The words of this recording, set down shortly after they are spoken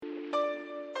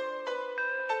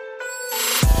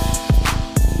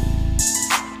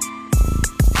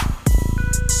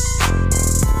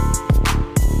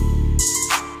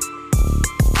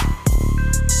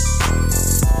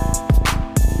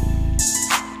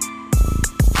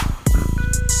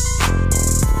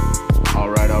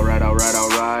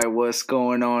What's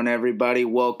going on, everybody?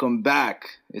 Welcome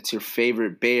back. It's your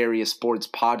favorite Bay Area sports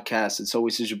podcast. It's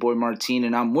always your boy Martin,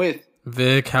 and I'm with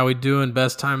Vic. How we doing?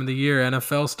 Best time of the year.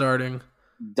 NFL starting.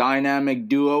 Dynamic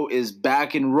Duo is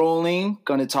back and rolling.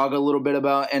 Going to talk a little bit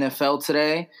about NFL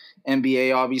today.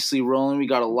 NBA obviously rolling. We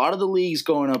got a lot of the leagues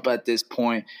going up at this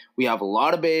point. We have a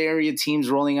lot of Bay Area teams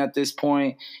rolling at this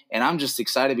point, and I'm just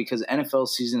excited because NFL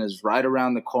season is right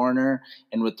around the corner.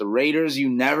 And with the Raiders, you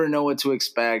never know what to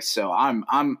expect. So I'm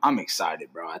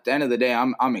excited, bro. At the end of the day,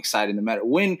 I'm excited. No matter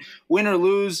win or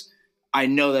lose, I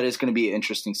know that it's going to be an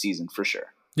interesting season for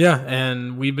sure. Yeah,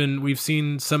 and we've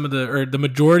seen some of the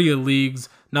majority of leagues,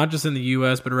 not just in the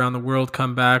U.S. but around the world,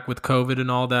 come back with COVID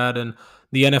and all that, and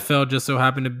the NFL just so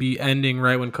happened to be ending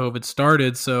right when COVID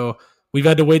started, so we've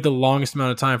had to wait the longest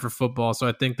amount of time for football. So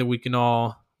I think that we can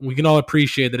all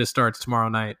appreciate that it starts tomorrow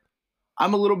night.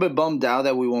 I'm a little bit bummed out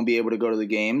that we won't be able to go to the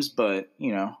games, but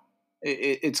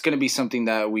it's going to be something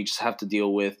that we just have to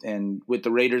deal with. And with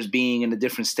the Raiders being in a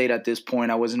different state at this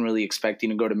point, I wasn't really expecting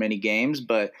to go to many games,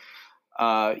 but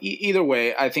either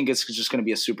way, I think it's just going to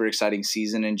be a super exciting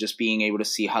season, and just being able to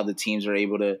see how the teams are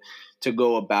able to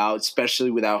go about, especially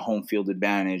without home field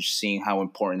advantage, seeing how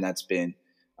important that's been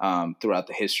throughout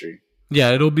the history.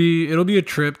 Yeah, it'll be a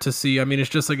trip to see. I mean, it's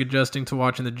just like adjusting to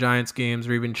watching the Giants games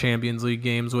or even Champions League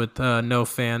games with no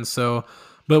fans. So,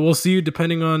 but we'll see,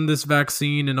 depending on this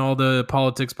vaccine and all the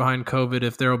politics behind COVID,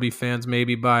 if there will be fans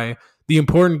maybe by the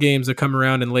important games that come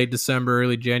around in late December,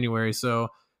 early January. So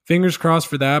fingers crossed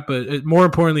for that, but more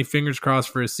importantly, fingers crossed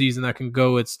for a season that can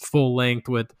go its full length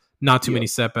with not too many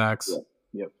setbacks.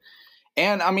 Yep.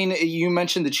 And, I mean, you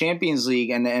mentioned the Champions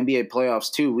League and the NBA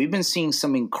playoffs, too. We've been seeing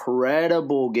some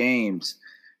incredible games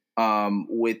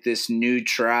with this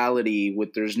neutrality,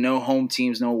 with there's no home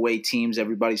teams, no away teams.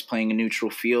 Everybody's playing in neutral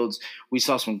fields. We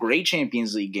saw some great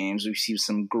Champions League games. We've seen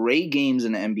some great games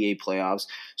in the NBA playoffs.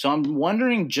 So I'm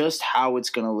wondering just how it's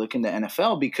going to look in the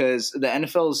NFL, because the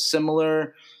NFL is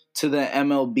similar to the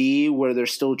MLB, where they're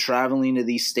still traveling to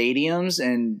these stadiums,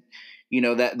 and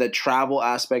that the travel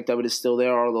aspect of it is still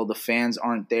there, although the fans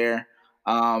aren't there.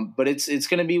 But it's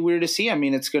going to be weird to see. I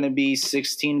mean, it's going to be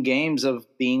 16 games of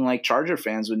being like Charger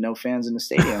fans with no fans in the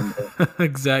stadium.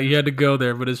 Exactly. You had to go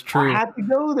there, but it's true. I had to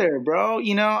go there, bro.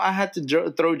 I had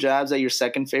to throw jabs at your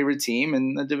second favorite team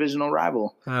and the divisional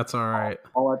rival. That's all right.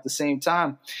 All at the same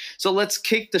time. So let's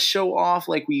kick the show off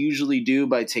like we usually do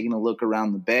by taking a look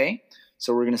around the Bay.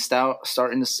 So we're going to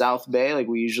start in the South Bay like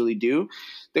we usually do.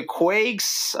 The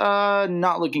Quakes,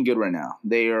 not looking good right now.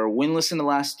 They are winless in the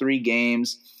last 3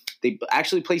 games. They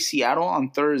actually play Seattle on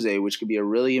Thursday, which could be a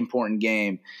really important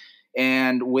game.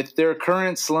 And with their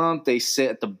current slump, they sit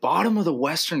at the bottom of the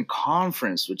Western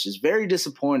Conference, which is very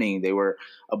disappointing. They were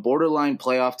a borderline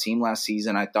playoff team last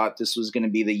season. I thought this was going to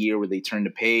be the year where they turned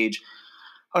the page.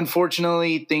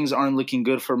 Unfortunately, things aren't looking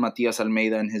good for Matias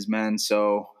Almeida and his men,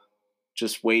 so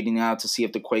just waiting out to see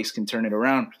if the Quakes can turn it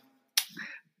around.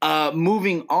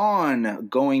 Moving on,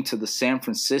 going to the San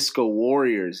Francisco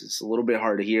Warriors. It's a little bit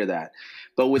hard to hear that.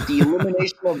 But with the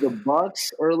elimination of the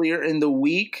Bucks earlier in the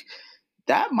week,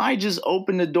 that might just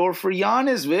open the door for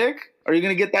Giannis, Vic. Are you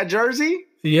going to get that jersey?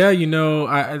 Yeah,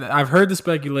 I've heard the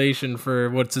speculation for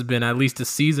what's been at least a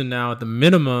season now at the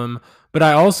minimum. But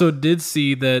I also did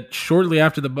see that shortly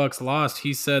after the Bucks lost,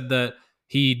 he said that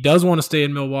he does want to stay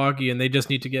in Milwaukee and they just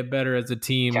need to get better as a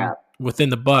team within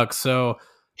the Bucks. So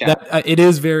it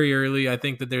is very early. I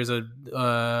think that there's is the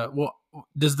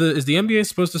NBA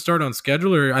supposed to start on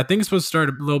schedule, or I think it's supposed to start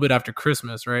a little bit after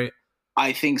Christmas, right?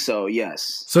 I think so,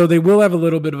 yes. So they will have a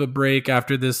little bit of a break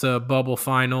after this bubble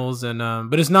finals, and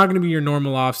but it's not going to be your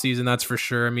normal offseason, that's for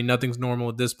sure. I mean, nothing's normal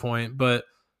at this point, but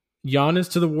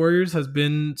Giannis to the Warriors has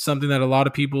been something that a lot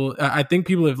of people, I think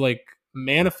people have like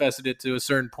manifested it to a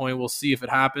certain point. We'll see if it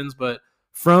happens, but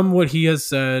from what he has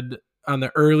said on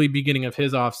the early beginning of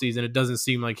his offseason, it doesn't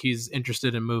seem like he's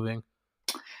interested in moving.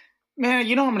 Man,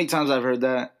 you know how many times I've heard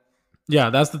that? Yeah,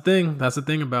 that's the thing. That's the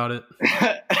thing about it.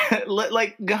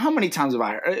 Like, how many times have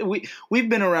I heard? We've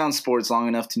been around sports long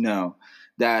enough to know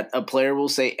that a player will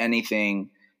say anything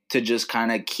to just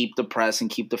kind of keep the press and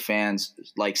keep the fans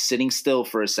like sitting still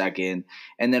for a second.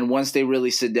 And then once they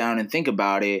really sit down and think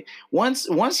about it, once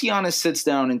Giannis sits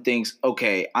down and thinks,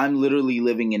 okay, I'm literally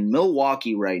living in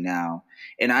Milwaukee right now,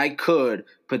 and I could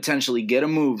potentially get a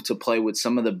move to play with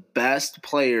some of the best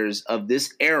players of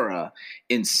this era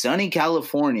in sunny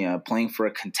California playing for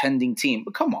a contending team.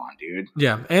 But come on, dude.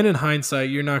 Yeah, and in hindsight,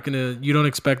 you don't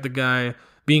expect the guy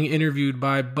being interviewed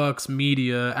by Bucks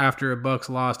media after a Bucks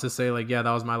loss to say like, yeah,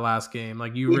 that was my last game.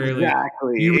 Like you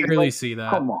rarely see that.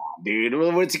 Come on, dude.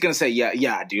 What's he gonna say?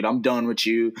 Yeah, dude, I'm done with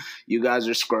you. You guys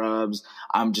are scrubs.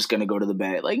 I'm just gonna go to the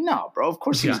bed. Like, no, bro. Of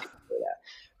course he's.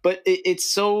 But it's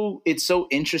so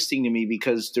interesting to me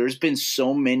because there's been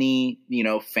so many,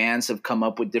 fans have come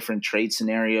up with different trade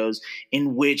scenarios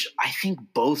in which I think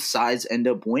both sides end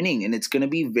up winning, and it's going to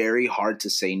be very hard to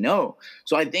say no.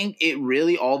 So I think it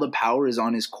really, all the power is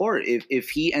on his court. If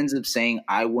he ends up saying,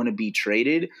 I want to be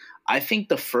traded, I think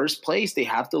the first place they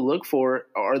have to look for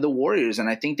are the Warriors, and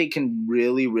I think they can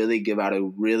really, really give out a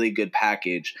really good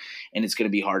package, and it's going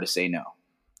to be hard to say no.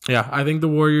 Yeah, I think the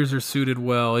Warriors are suited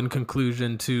well, in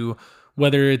conclusion, to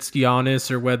whether it's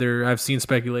Giannis or whether I've seen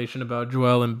speculation about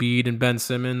Joel Embiid and Ben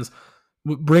Simmons.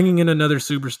 Bringing in another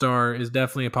superstar is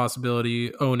definitely a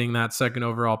possibility, owning that second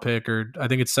overall pick, or I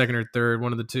think it's second or third,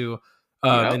 one of the two,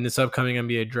 in this upcoming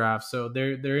NBA draft. So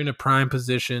they're in a prime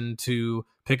position to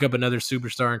pick up another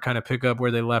superstar and kind of pick up where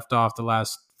they left off the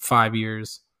last 5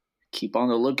 years. Keep on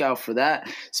the lookout for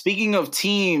that. Speaking of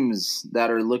teams that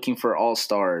are looking for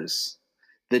all-stars,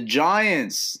 the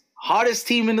Giants, hottest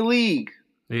team in the league.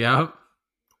 Yeah.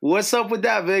 What's up with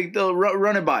that, Vic?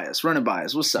 Run it by us.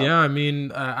 What's up? Yeah, I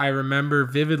mean, I remember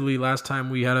vividly last time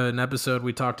we had an episode,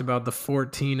 we talked about the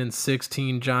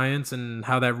 14-16 Giants and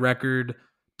how that record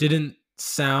didn't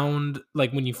sound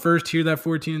like, when you first hear that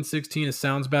 14-16, it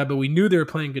sounds bad, but we knew they were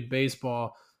playing good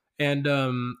baseball. And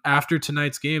after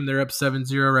tonight's game, they're up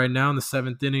 7-0 right now in the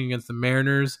 7th inning against the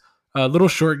Mariners. A little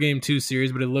short game 2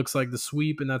 series, but it looks like the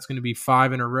sweep, and that's going to be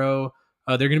 5 in a row.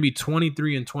 They're going to be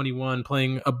 23-21,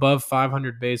 playing above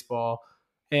 500 baseball.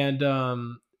 And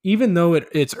even though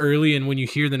it's early, and when you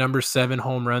hear the number 7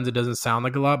 home runs, it doesn't sound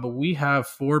like a lot, but we have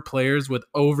 4 players with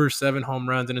over 7 home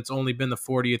runs, and it's only been the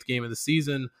 40th game of the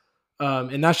season.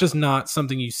 And that's just not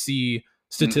something you see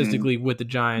statistically with the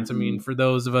Giants. I mean, for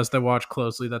those of us that watch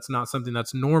closely, that's not something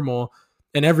that's normal.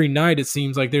 And every night it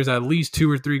seems like there's at least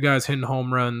 2 or 3 guys hitting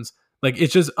home runs. Like,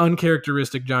 it's just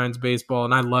uncharacteristic Giants baseball,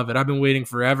 and I love it. I've been waiting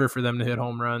forever for them to hit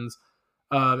home runs.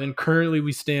 And currently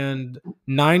we stand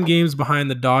 9 games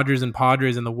behind the Dodgers and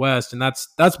Padres in the West, and that's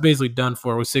basically done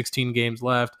for with 16 games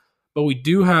left. But we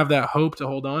do have that hope to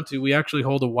hold on to. We actually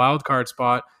hold a wild card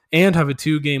spot and have a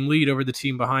 2-game lead over the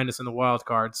team behind us in the wild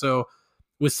card. So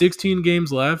with 16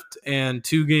 games left and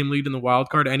 2-game lead in the wild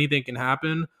card, anything can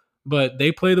happen. But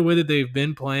they play the way that they've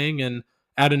been playing, and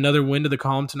add another win to the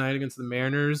column tonight against the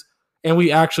Mariners. And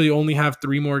we actually only have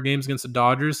 3 more games against the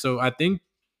Dodgers. So I think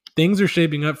things are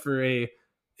shaping up for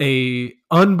a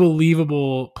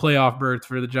unbelievable playoff berth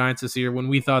for the Giants this year, when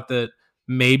we thought that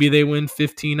maybe they win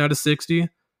 15 out of 60,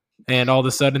 and all of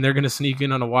a sudden they're going to sneak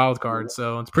in on a wild card.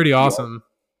 So it's pretty awesome.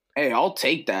 Hey, I'll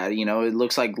take that. It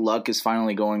looks like luck is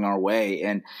finally going our way.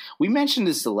 And we mentioned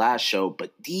this the last show,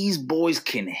 but these boys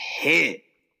can hit.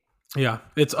 Yeah,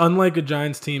 it's unlike a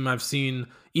Giants team I've seen,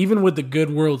 even with the good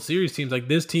World Series teams. Like,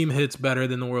 this team hits better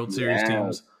than the World Series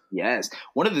teams. Yes.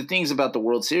 One of the things about the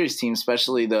World Series team,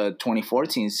 especially the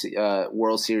 2014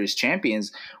 World Series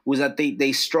champions, was that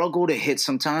they struggle to hit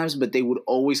sometimes, but they would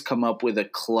always come up with a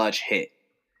clutch hit.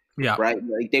 Yeah. Right.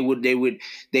 Like they would.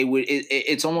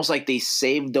 It's almost like they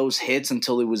saved those hits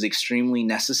until it was extremely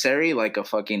necessary, like a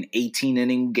fucking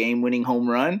 18-inning game-winning home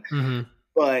run. Mm-hmm.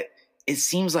 But it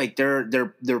seems like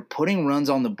they're putting runs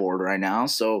on the board right now.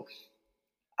 So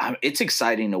it's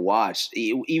exciting to watch.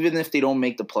 Even if they don't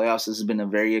make the playoffs, this has been a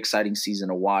very exciting season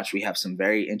to watch. We have some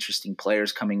very interesting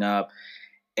players coming up,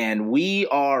 and we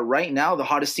are right now the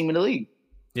hottest team in the league.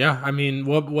 Yeah, I mean,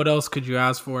 what else could you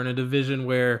ask for in a division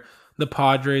where the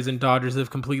Padres and Dodgers have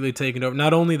completely taken over?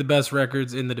 Not only the best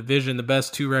records in the division, the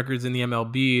best 2 records in the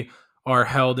MLB are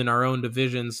held in our own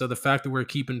division. So the fact that we're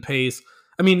keeping pace,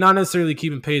 I mean, not necessarily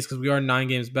keeping pace because we are 9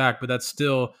 games back, but that's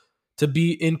still to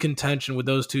be in contention with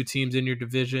those 2 teams in your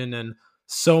division, and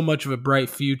so much of a bright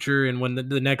future. And when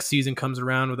the next season comes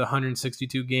around with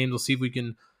 162 games, we'll see if we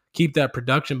can keep that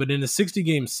production. But in a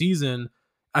 60-game season,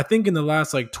 I think in the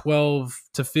last 12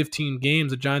 to 15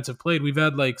 games the Giants have played, we've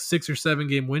had 6 or 7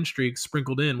 game win streaks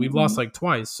sprinkled in. We've lost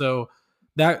twice. So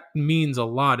that means a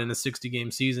lot in a 60-game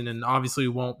season. And obviously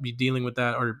we won't be dealing with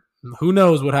that, or who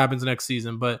knows what happens next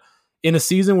season. But in a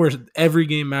season where every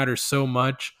game matters so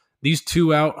much, these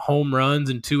 2-out home runs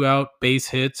and 2-out base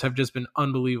hits have just been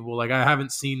unbelievable. Like, I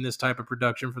haven't seen this type of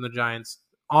production from the Giants,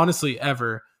 honestly,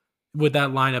 ever, with that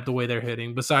lineup the way they're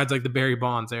hitting, besides the Barry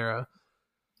Bonds era.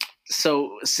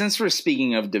 So since we're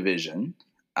speaking of division,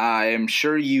 I am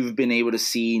sure you've been able to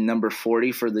see number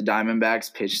 40 for the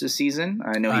Diamondbacks pitch this season.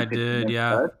 I know I did,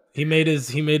 yeah. He made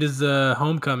his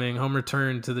home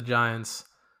return to the Giants,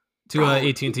 to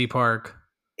AT&T Park.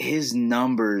 His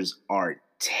numbers are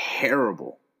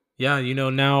terrible. Yeah,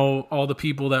 now all the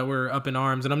people that were up in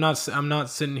arms, and I'm not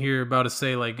sitting here about to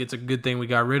say it's a good thing we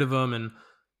got rid of him and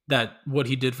that what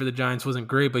he did for the Giants wasn't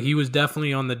great, but he was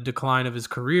definitely on the decline of his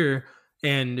career.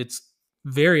 And it's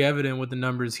very evident with the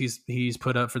numbers he's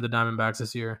put up for the Diamondbacks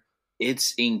this year.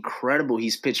 It's incredible.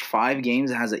 He's pitched 5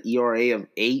 games and has an ERA of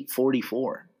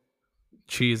 8.44.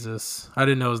 Jesus, I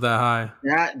didn't know it was that high.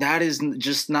 That is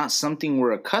just not something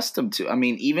we're accustomed to. I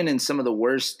mean, even in some of the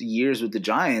worst years with the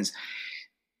Giants,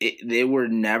 they were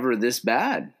never this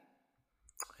bad.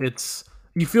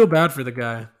 You feel bad for the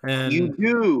guy, and you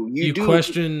do. You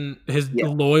question his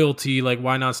loyalty, like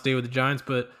why not stay with the Giants?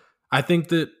 But I think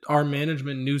that our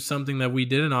management knew something that we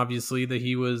didn't. Obviously, that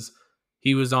he was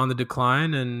on the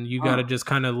decline, and you got to just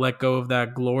kind of let go of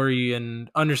that glory and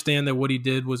understand that what he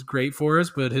did was great for us,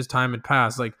 but his time had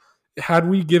passed. Like, had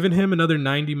we given him another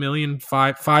 $90 million,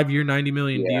 5-year, $90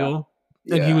 million deal,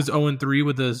 and he was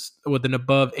 0-3 with an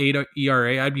above 8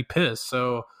 ERA, I'd be pissed.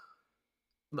 So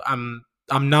I'm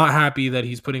not happy that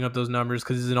he's putting up those numbers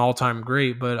because he's an all-time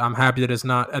great, but I'm happy that it's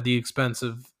not at the expense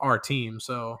of our team.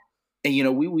 So.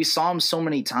 And, we saw him so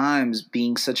many times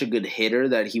being such a good hitter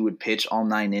that he would pitch all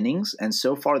 9 innings. And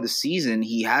so far this season,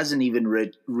 he hasn't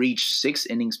even reached 6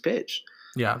 innings pitched.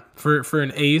 Yeah, for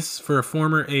an ace, for a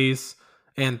former ace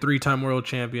and 3-time world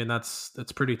champion, that's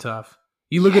pretty tough.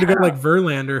 You look at a guy like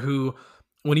Verlander, who,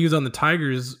 when he was on the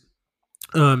Tigers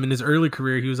in his early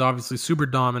career, he was obviously super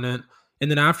dominant. And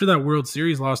then after that World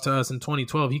Series loss to us in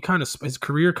 2012, his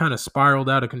career kind of spiraled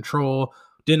out of control,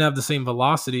 didn't have the same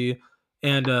velocity.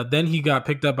 And then he got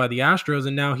picked up by the Astros,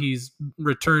 and now he's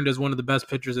returned as one of the best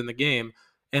pitchers in the game.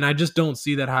 And I just don't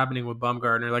see that happening with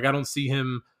Bumgarner. Like, I don't see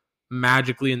him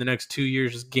magically in the next 2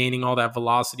 years just gaining all that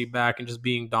velocity back and just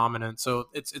being dominant. So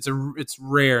it's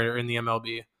rare in the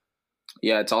MLB.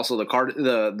 Yeah, it's also the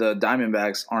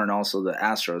Diamondbacks aren't also the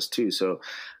Astros too. So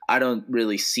I don't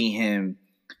really see him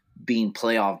being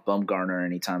playoff Bumgarner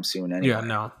anytime soon anyway. Yeah,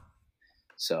 no.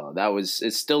 So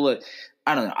it's still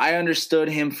I don't know. I understood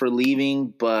him for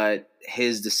leaving, but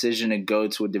his decision to go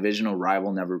to a divisional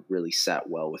rival never really sat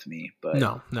well with me. But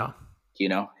no.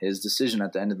 His decision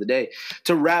at the end of the day.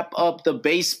 To wrap up the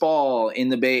baseball in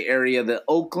the Bay Area, the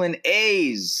Oakland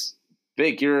A's.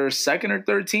 Vic, your second or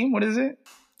third team? What is it?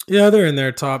 Yeah, they're in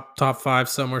there, top 5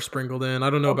 somewhere sprinkled in. I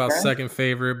don't know about second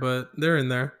favorite, but they're in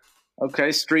there.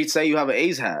 Okay, Street say you have an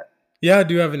A's hat. Yeah, I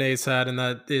do have an A's hat, and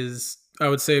that is, I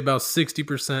would say, about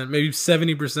 60%, maybe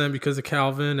 70% because of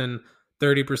Calvin, and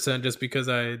 30% just because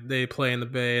they play in the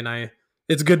Bay, and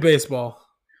it's good baseball.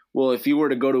 Well, if you were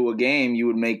to go to a game, you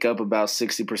would make up about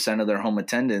 60% of their home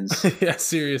attendance. Yeah,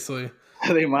 seriously.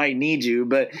 They might need you,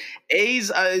 but A's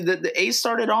the A's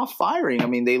started off firing. I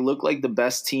mean, they look like the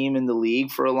best team in the league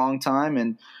for a long time,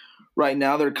 and right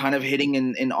now they're kind of hitting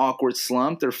an awkward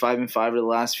slump. They're 5-5 of the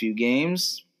last few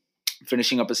games,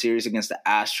 finishing up a series against the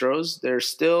Astros. They're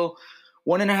still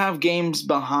 1.5 games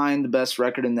behind the best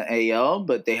record in the AL,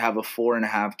 but they have a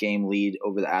 4.5 game lead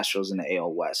over the Astros in the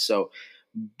AL West. So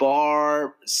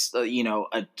bar,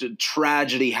 a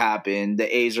tragedy happened,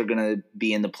 the A's are going to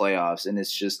be in the playoffs. And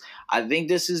it's just, I think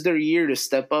this is their year to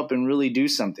step up and really do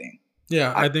something.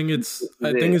 Yeah, I think it's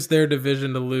their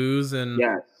division to lose. And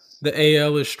the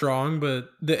AL is strong, but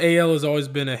the AL has always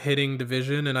been a hitting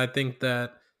division. And I think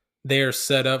that they are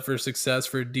set up for success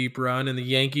for a deep run. And the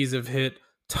Yankees have hit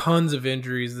tons of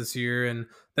injuries this year. And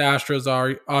the Astros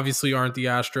aren't the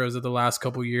Astros of the last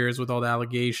couple years with all the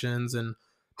allegations, and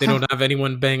they don't have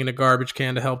anyone banging a garbage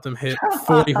can to help them hit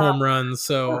 40 home runs.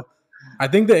 So I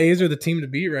think the A's are the team to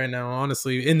beat right now,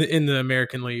 honestly, in the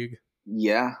American League.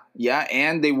 Yeah,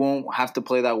 and they won't have to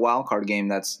play that wild card game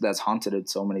that's haunted it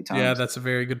so many times. Yeah, that's a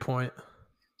very good point.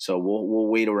 So we'll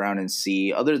wait around and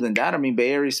see. Other than that, I mean,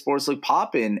 Bay Area sports look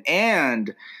popping,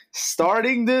 and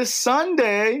starting this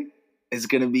Sunday, it's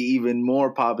going to be even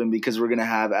more popping because we're going to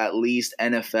have at least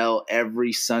NFL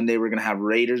every Sunday. We're going to have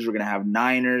Raiders. We're going to have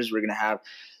Niners. We're going to have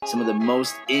some of the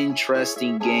most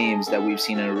interesting games that we've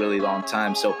seen in a really long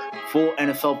time. So full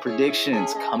NFL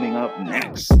predictions coming up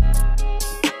next.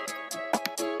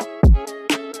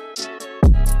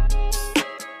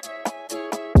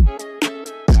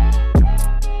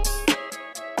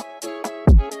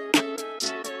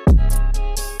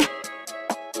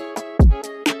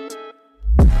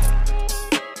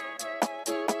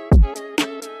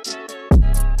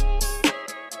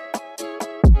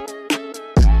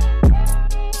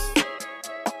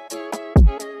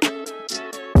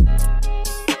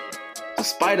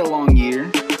 Despite a long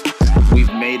year,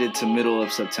 we've made it to middle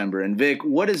of September. And Vic,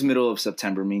 what does middle of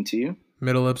September mean to you?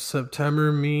 Middle of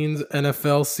September means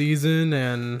NFL season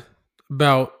and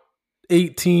about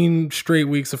 18 straight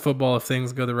weeks of football if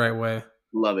things go the right way.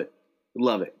 Love it.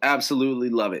 Love it. Absolutely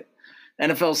love it.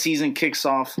 NFL season kicks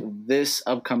off this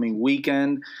upcoming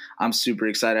weekend. I'm super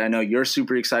excited. I know you're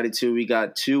super excited too. We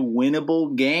got 2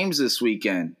 winnable games this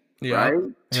weekend. Yeah. right?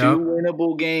 Yeah. 2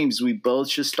 winnable games. We both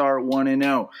should start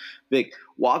 1-0. Vic,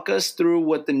 walk us through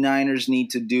what the Niners need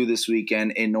to do this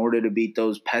weekend in order to beat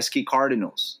those pesky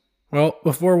Cardinals. Well,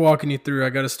 before walking you through, I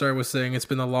got to start with saying it's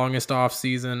been the longest off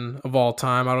season of all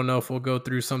time. I don't know if we'll go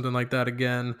through something like that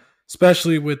again,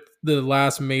 especially with the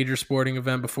last major sporting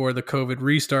event before the COVID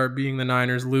restart being the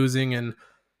Niners losing in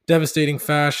devastating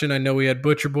fashion. I know we had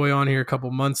Butcher Boy on here a couple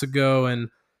months ago, and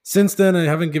since then I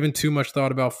haven't given too much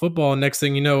thought about football. Next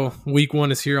thing you know, week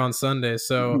 1 is here on Sunday.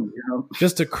 So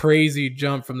just a crazy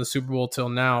jump from the Super Bowl till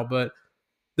now. But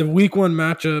the week 1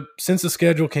 matchup since the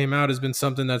schedule came out has been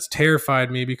something that's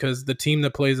terrified me because the team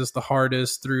that plays us the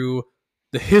hardest through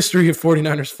the history of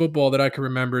 49ers football that I can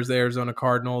remember is the Arizona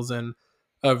Cardinals, and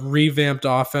a revamped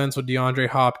offense with DeAndre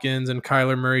Hopkins and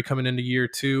Kyler Murray coming into year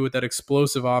 2 with that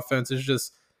explosive offense is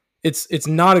just it's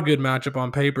not a good matchup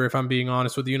on paper, if I'm being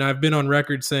honest with you. And I've been on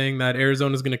record saying that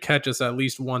Arizona is going to catch us at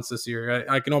least once this year.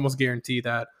 I can almost guarantee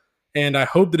that. And I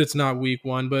hope that it's not week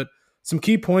 1, but some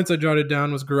key points I jotted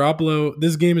down was Garoppolo.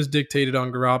 This game is dictated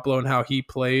on Garoppolo and how he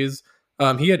plays.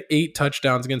 He had 8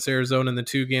 touchdowns against Arizona in the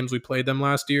 2 games we played them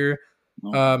last year.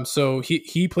 So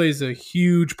he plays a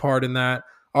huge part in that.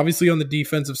 Obviously, on the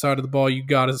defensive side of the ball, you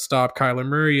got to stop Kyler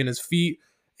Murray and his feet.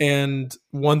 And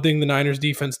one thing the Niners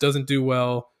defense doesn't do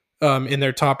well in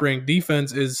their top-ranked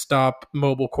defense is stop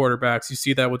mobile quarterbacks. You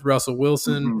see that with Russell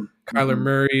Wilson, Kyler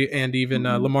Murray, and even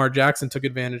Lamar Jackson took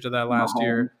advantage of that last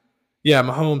year. Yeah,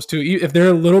 Mahomes too. If they're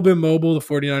a little bit mobile, the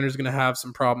 49ers are going to have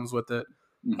some problems with it.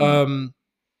 And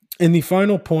the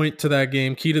final point to that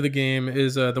game, key to the game,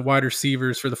 is the wide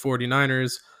receivers for the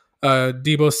 49ers.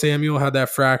 Deebo Samuel had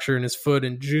that fracture in his foot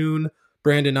in June.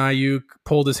 Brandon Ayuk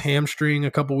pulled his hamstring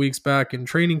a couple weeks back in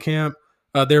training camp.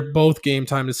 They're both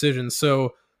game-time decisions.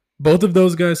 So both of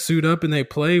those guys suit up and they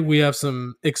play. We have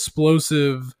some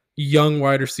explosive young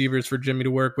wide receivers for Jimmy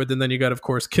to work with. And then you got, of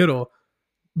course, Kittle.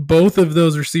 Both of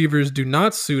those receivers do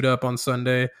not suit up on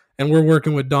Sunday, and we're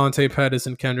working with Dante Pettis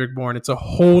and Kendrick Bourne. It's a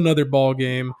whole nother ball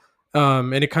game,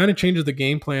 and it kind of changes the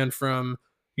game plan from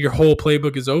your whole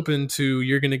playbook is open to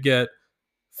you're going to get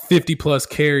 50-plus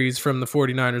carries from the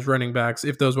 49ers running backs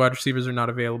if those wide receivers are not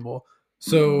available.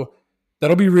 So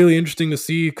that'll be really interesting to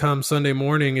see come Sunday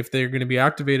morning if they're going to be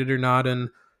activated or not, and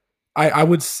I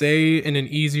would say in an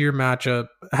easier matchup,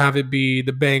 have it be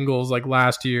the Bengals like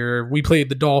last year. We played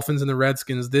the Dolphins and the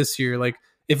Redskins this year. Like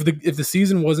if the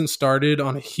season wasn't started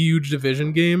on a huge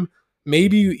division game,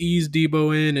 maybe you ease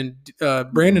Deebo in,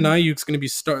 and Brandon Ayuk's going to be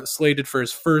slated for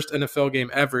his first NFL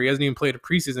game ever. He hasn't even played a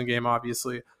preseason game,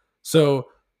 obviously. So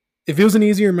if it was an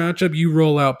easier matchup, you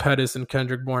roll out Pettis and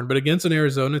Kendrick Bourne. But against an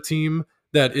Arizona team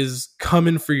that is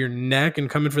coming for your neck and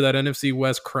coming for that NFC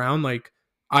West crown, like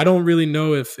I don't really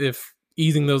know if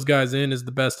easing those guys in is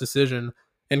the best decision.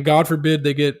 And God forbid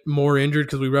they get more injured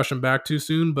because we rush them back too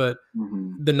soon. But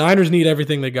the Niners need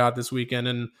everything they got this weekend.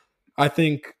 And I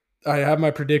think I have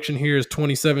my prediction here is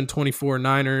 27-24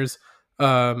 Niners.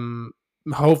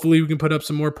 Hopefully we can put up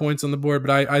some more points on the board.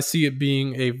 But I see it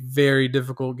being a very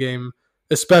difficult game,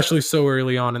 especially so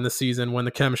early on in the season when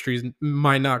the chemistry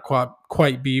might not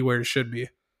quite be where it should be.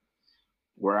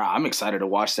 Where I'm excited to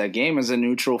watch that game as a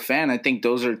neutral fan. I think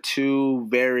those are 2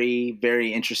 very,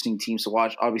 very interesting teams to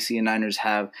watch. Obviously, the Niners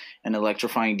have an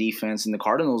electrifying defense, and the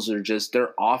Cardinals are just, their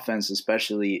offense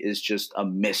especially is just a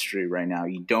mystery right now.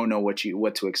 You don't know what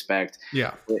to expect.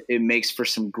 Yeah. It makes for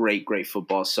some great, great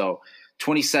football. So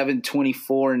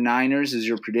 27-24 Niners is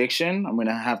your prediction. I'm going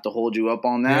to have to hold you up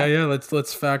on that. Yeah.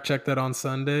 Let's fact check that on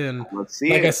Sunday. And let's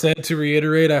see. Like I said, to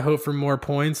reiterate, I hope for more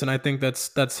points, and I think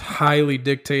that's highly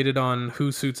dictated on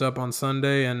who suits up on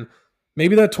Sunday. And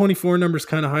maybe that 24 number is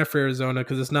kind of high for Arizona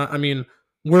because it's not. I mean,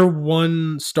 we're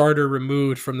 1 starter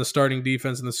removed from the starting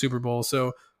defense in the Super Bowl,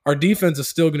 so our defense is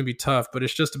still going to be tough. But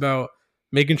it's just about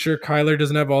making sure Kyler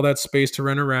doesn't have all that space to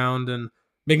run around and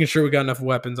making sure we got enough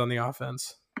weapons on the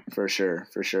offense. For sure.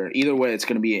 Either way, it's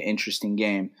going to be an interesting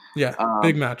game. Yeah,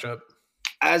 big matchup.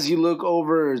 As you look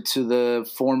over to the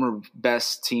former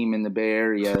best team in the Bay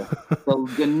Area,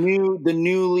 the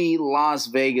newly Las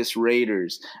Vegas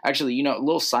Raiders. Actually, a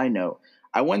little side note.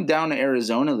 I went down to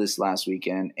Arizona this last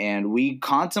weekend, and we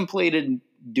contemplated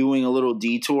doing a little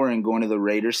detour and going to the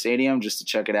Raiders Stadium just to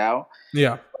check it out.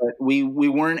 Yeah. But we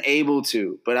weren't able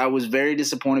to, but I was very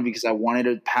disappointed because I wanted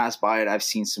to pass by it. I've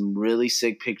seen some really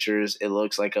sick pictures. It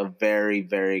looks like a very,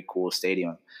 very cool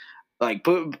stadium. Like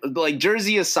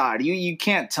Jersey aside, you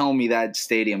can't tell me that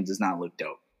stadium does not look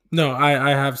dope. No, I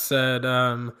have said,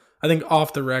 I think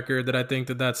off the record that I think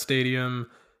that stadium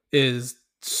is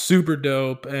super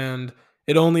dope, and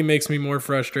it only makes me more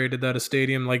frustrated that a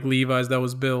stadium like Levi's that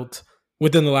was built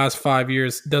within the last 5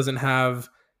 years doesn't have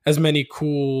as many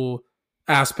cool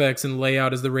aspects and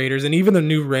layout as the Raiders, and even the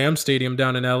new Ram Stadium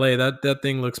down in LA. That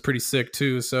thing looks pretty sick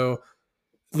too. So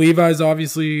Levi's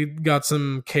obviously got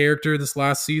some character this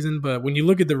last season, but when you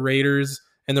look at the Raiders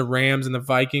and the Rams and the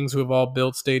Vikings, who have all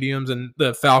built stadiums, and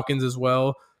the Falcons as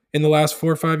well, in the last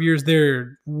 4 or 5 years,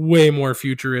 they're way more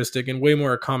futuristic and way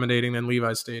more accommodating than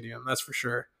Levi's Stadium. That's for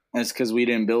sure. That's because we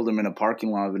didn't build them in a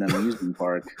parking lot of an amusement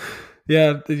park.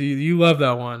 Yeah, you love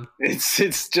that one.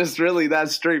 It's just really that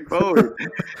straightforward.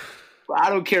 I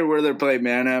don't care where they're played,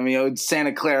 man. I mean,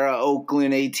 Santa Clara,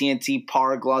 Oakland, AT&T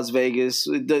Park, Las Vegas.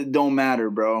 It don't matter,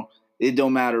 bro. It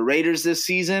don't matter. Raiders this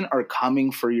season are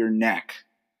coming for your neck.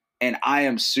 And I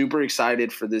am super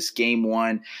excited for this game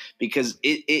one because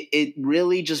it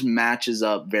really just matches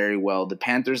up very well. The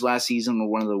Panthers last season were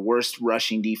one of the worst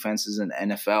rushing defenses in the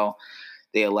NFL.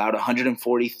 They allowed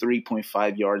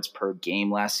 143.5 yards per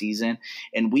game last season.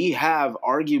 And we have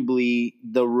arguably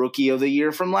the rookie of the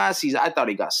year from last season. I thought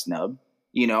he got snubbed.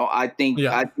 I think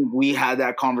we had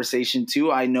that conversation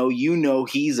too. I know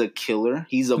he's a killer.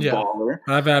 He's a baller.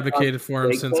 I've advocated for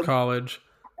him since college.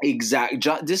 Exactly.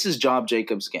 This is Job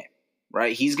Jacobs' game,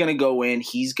 right? He's going to go in.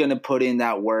 He's going to put in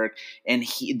that work, and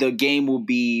the game will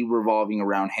be revolving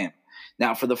around him.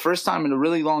 Now, for the first time in a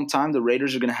really long time, the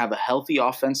Raiders are going to have a healthy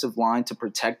offensive line to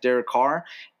protect Derek Carr,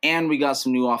 and we got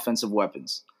some new offensive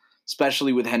weapons,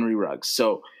 especially with Henry Ruggs.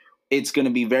 So it's going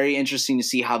to be very interesting to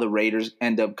see how the Raiders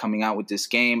end up coming out with this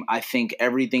game. I think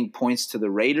everything points to the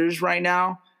Raiders right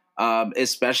now,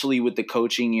 especially with the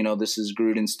coaching. This is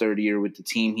Gruden's third year with the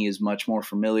team. He is much more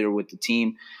familiar with the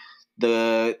team.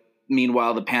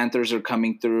 Meanwhile, the Panthers are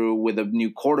coming through with a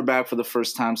new quarterback for the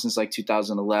first time since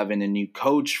 2011, a new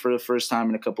coach for the first time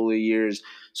in a couple of years.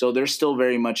 So they're still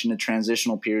very much in a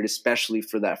transitional period, especially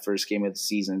for that first game of the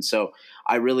season. So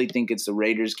I really think it's the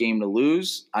Raiders' game to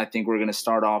lose. I think we're going to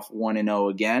start off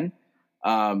 1-0 again.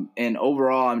 And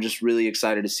overall, I'm just really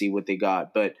excited to see what they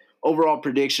got. But overall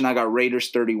prediction, I got Raiders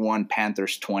 31,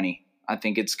 Panthers 20. I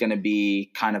think it's going to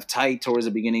be kind of tight towards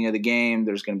the beginning of the game.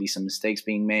 There's going to be some mistakes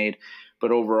being made.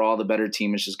 But overall, the better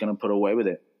team is just going to put away with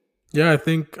it. Yeah, I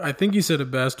think you said it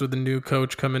best with the new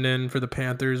coach coming in for the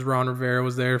Panthers. Ron Rivera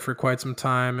was there for quite some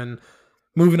time. And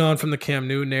moving on from the Cam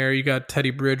Newton era, you got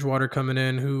Teddy Bridgewater coming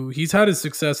in, who he's had his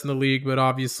success in the league, but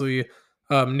obviously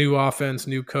new offense,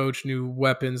 new coach, new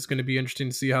weapons. It's going to be interesting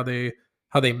to see how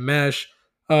they mesh.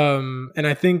 And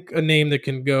I think a name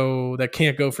that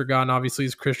can't go forgotten, obviously,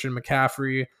 is Christian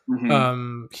McCaffrey.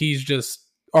 Mm-hmm. He's just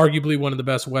arguably one of the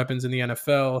best weapons in the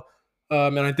NFL.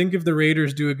 And I think if the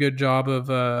Raiders do a good job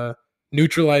of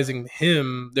neutralizing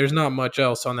him, there's not much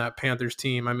else on that Panthers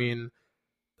team. I mean,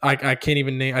 I can't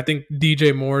even name. I think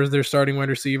DJ Moore is their starting wide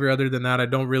receiver. Other than that, I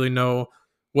don't really know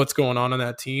what's going on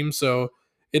that team. So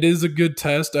it is a good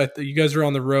test. You guys are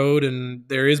on the road, and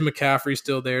there is McCaffrey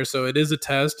still there. So it is a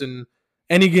test, and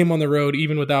any game on the road,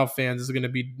 even without fans, is going to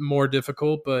be more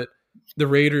difficult. But the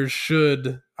Raiders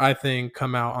should, I think,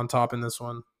 come out on top in this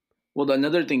one. Well,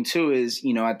 another thing, too, is,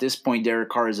 at this point, Derek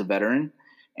Carr is a veteran,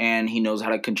 and he knows how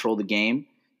to control the game.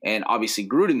 And obviously,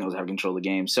 Gruden knows how to control the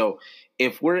game. So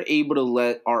if we're able to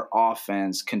let our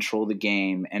offense control the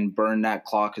game and burn that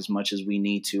clock as much as we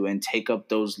need to and take up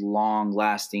those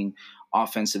long-lasting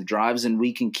offensive drives, and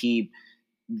we can keep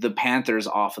the Panthers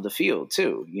off of the field,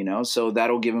 too, So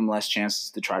that'll give them less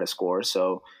chances to try to score.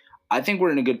 So I think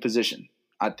we're in a good position.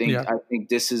 I think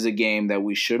this is a game that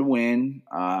we should win,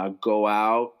 go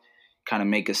out, kind of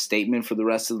make a statement for the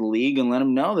rest of the league and let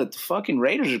them know that the fucking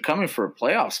Raiders are coming for a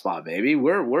playoff spot, baby.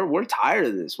 We're tired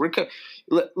of this.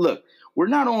 Look, we're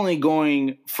not only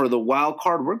going for the wild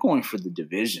card, we're going for the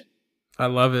division. I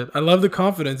love it. I love the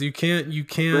confidence. You can't,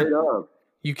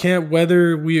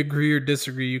 whether we agree or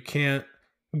disagree, you can't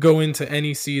go into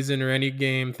any season or any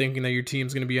game thinking that your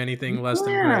team's going to be anything less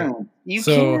than great. You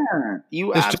can't.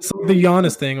 It's just like the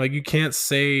Giannis thing. Like, you can't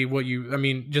say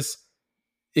just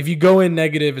if you go in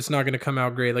negative, it's not going to come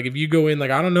out great. Like, if you go in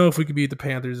like, I don't know if we could beat the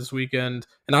Panthers this weekend,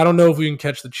 and I don't know if we can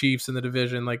catch the Chiefs in the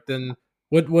division, like, then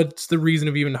what's the reason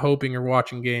of even hoping or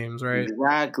watching games, right?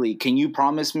 Exactly. Can you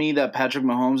promise me that Patrick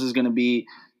Mahomes is going to be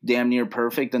damn near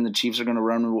perfect and the Chiefs are going to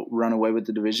run away with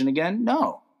the division again?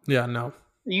 No. Yeah, no.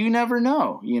 You never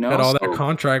know, Got all that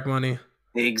contract money.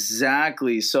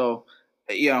 Exactly. So,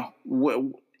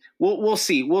 We'll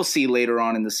see. We'll see later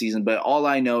on in the season, but all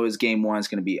I know is game one is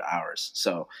going to be ours.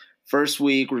 So first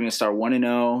week, we're going to start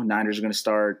 1-0. Niners are going to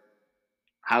start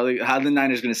How the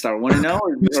Niners going to start 1-0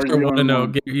 or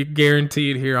 1-0? You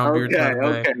guaranteed here on Beer Talk Bay.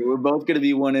 Okay, we're both going to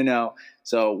be 1-0.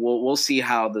 So we'll see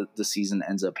how the season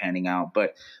ends up panning out.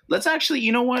 But let's actually,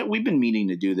 you know what? We've been meaning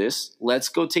to do this. Let's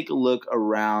go take a look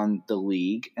around the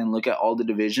league and look at all the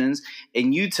divisions,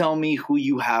 and you tell me who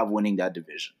you have winning that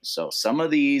division. So some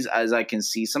of these, as I can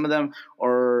see, some of them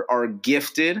are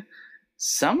gifted.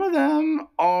 Some of them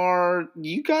are,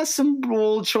 you got some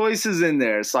bold choices in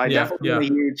there. So I definitely want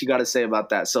to hear what you got to say about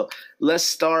that. So let's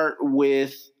start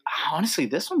with, honestly,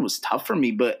 this one was tough for me,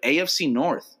 but AFC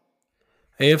North.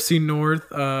 AFC North,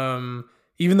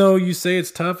 even though you say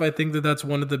it's tough, I think that's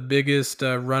one of the biggest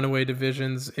runaway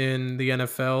divisions in the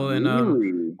NFL.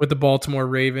 And with the Baltimore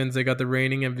Ravens, they got the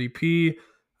reigning MVP.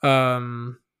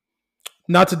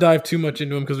 Not to dive too much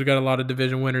into them because we got a lot of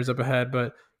division winners up ahead,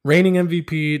 but reigning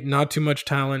MVP, not too much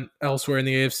talent elsewhere in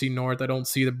the AFC North. I don't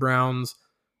see the Browns,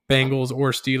 Bengals, or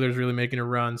Steelers really making a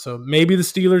run. So maybe the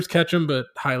Steelers catch them, but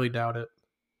highly doubt it.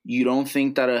 You don't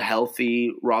think that a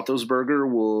healthy Roethlisberger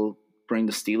will bring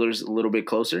the Steelers a little bit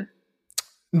closer?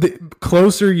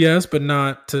 Closer, yes, but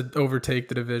not to overtake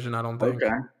the division, I don't think.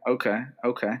 Okay.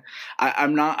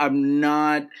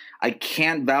 I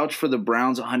can't vouch for the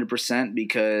Browns 100%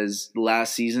 because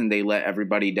last season they let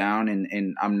everybody down,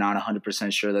 and I'm not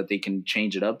 100% sure that they can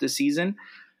change it up this season.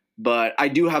 But I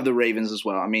do have the Ravens as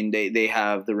well. I mean, they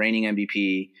have the reigning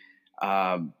MVP.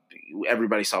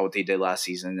 Everybody saw what they did last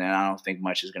season, and I don't think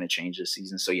much is going to change this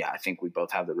season. So, yeah, I think we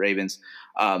both have the Ravens.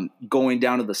 Going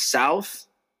down to the South,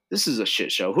 this is a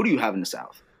shit show. Who do you have in the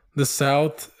South? The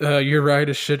South, you're right,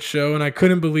 a shit show. And I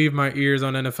couldn't believe my ears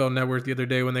on NFL Network the other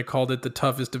day when they called it the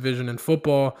toughest division in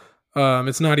football.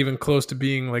 It's not even close to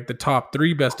being like the top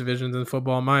 3 best divisions in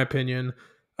football, in my opinion.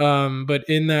 But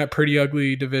in that pretty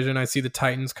ugly division, I see the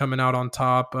Titans coming out on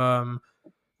top.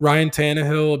 Ryan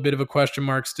Tannehill, a bit of a question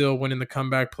mark still, winning the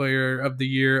comeback player of the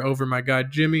year over my guy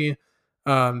Jimmy.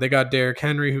 They got Derrick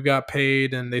Henry, who got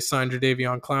paid, and they signed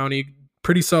Jadeveon Clowney.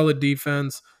 Pretty solid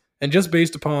defense. And just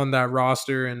based upon that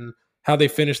roster and how they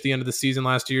finished the end of the season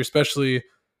last year, especially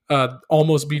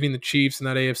almost beating the Chiefs in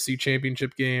that AFC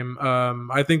Championship game,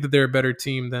 I think that they're a better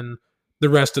team than the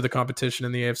rest of the competition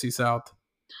in the AFC South.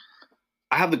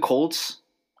 I have the Colts.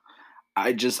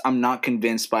 I'm not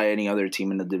convinced by any other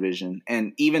team in the division.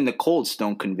 And even the Colts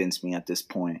don't convince me at this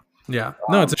point. Yeah.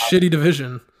 No, it's a shitty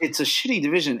division. It's a shitty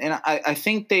division. And I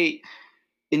think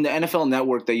in the NFL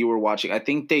Network that you were watching, I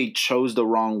think they chose the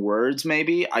wrong words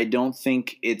maybe. I don't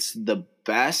think it's the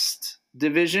best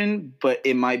division, but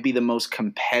it might be the most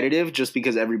competitive just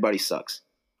because everybody sucks.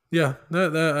 Yeah,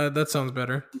 that sounds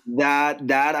better. That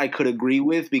I could agree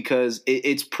with because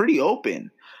it's pretty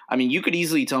open. I mean, you could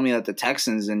easily tell me that the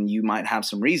Texans, and you might have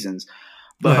some reasons,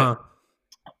 but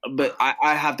but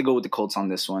I have to go with the Colts on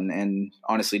this one. And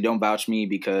honestly, don't vouch me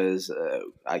because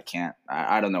I can't.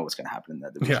 I don't know what's going to happen in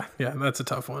that division. Yeah, that's a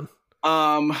tough one.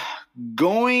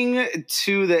 Going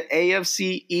to the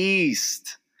AFC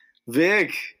East,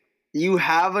 Vic, you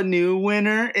have a new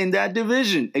winner in that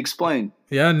division. Explain.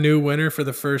 Yeah, new winner for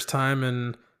the first time,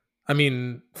 and I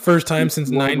mean, first time since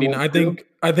 99.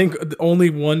 I think only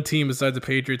one team besides the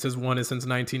Patriots has won it since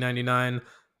 1999.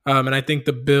 And I think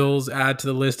the Bills add to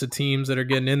the list of teams that are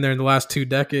getting in there in the last 3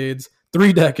 decades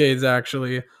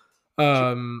actually.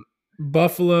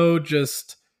 Buffalo,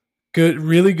 just good,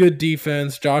 really good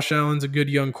defense. Josh Allen's a good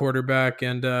young quarterback.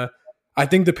 And I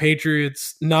think the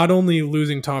Patriots, not only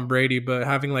losing Tom Brady, but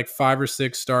having like 5 or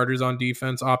 6 starters on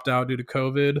defense opt out due to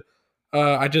COVID.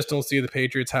 I just don't see the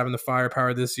Patriots having the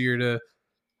firepower this year to.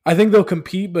 I think they'll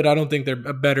compete, but I don't think they're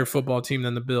a better football team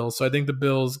than the Bills. So I think the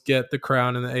Bills get the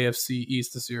crown in the AFC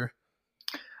East this year.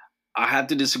 I have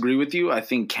to disagree with you. I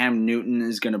think Cam Newton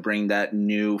is going to bring that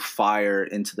new fire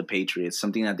into the Patriots,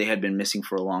 something that they had been missing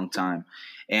for a long time.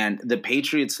 And the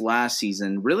Patriots last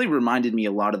season really reminded me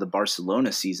a lot of the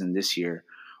Barcelona season this year,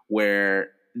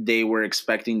 where they were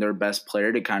expecting their best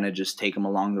player to kind of just take them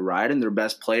along the ride, and their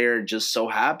best player just so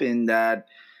happened that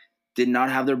did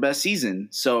not have their best season.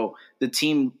 So the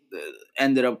team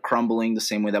ended up crumbling the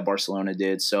same way that Barcelona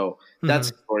did. So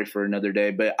that's a story for another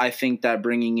day. But I think that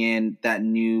bringing in that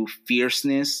new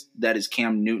fierceness that is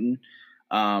Cam Newton,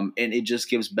 and it just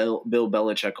gives Bill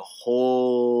Belichick a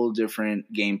whole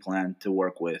different game plan to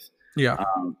work with. Yeah,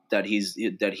 that he's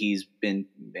been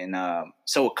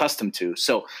so accustomed to.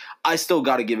 So I still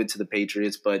got to give it to the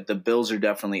Patriots, but the Bills are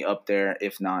definitely up there,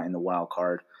 if not in the wild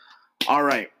card. All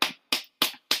right.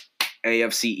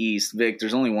 AFC East. Vic,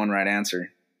 there's only one right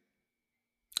answer.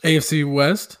 AFC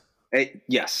West?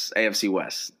 Yes, AFC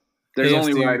West. There's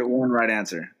only one right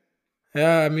answer.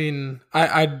 Yeah, I mean,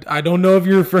 I don't know if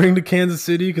you're referring to Kansas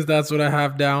City because that's what I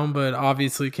have down, but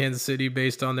obviously Kansas City,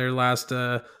 based on their last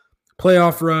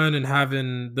playoff run and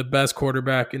having the best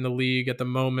quarterback in the league at the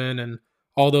moment and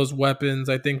all those weapons,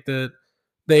 I think that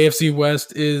the AFC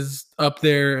West is up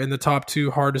there in the top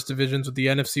two hardest divisions with the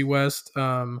NFC West.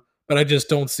 But I just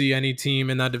don't see any team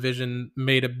in that division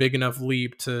made a big enough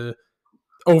leap to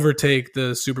overtake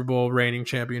the Super Bowl reigning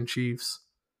champion Chiefs.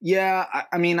 Yeah,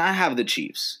 I mean, I have the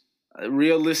Chiefs.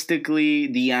 Realistically,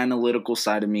 the analytical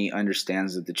side of me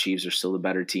understands that the Chiefs are still the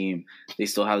better team. They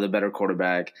still have the better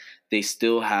quarterback. They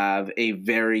still have a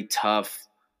very tough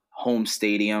home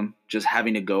stadium. Just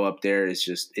having to go up there is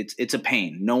just it's a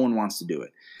pain. No one wants to do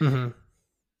it. Mm-hmm.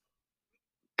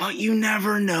 But you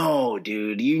never know,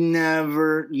 dude. You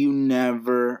never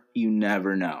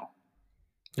know.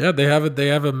 Yeah, they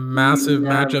have a massive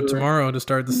matchup Never tomorrow to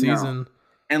start the know. season.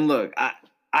 And look,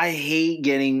 I hate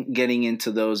getting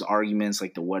into those arguments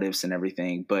like the what ifs and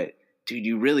everything, but dude,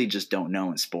 you really just don't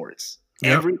know in sports.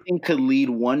 Yep. Everything could lead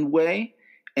one way,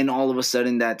 and all of a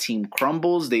sudden that team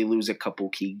crumbles. They lose a couple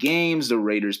key games. The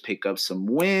Raiders pick up some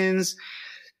wins.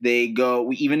 They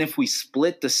go, even if we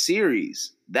split the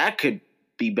series, that could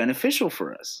be beneficial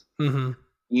for us. Mm-hmm.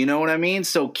 You know what I mean?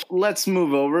 So let's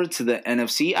move over to the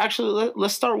NFC. Actually,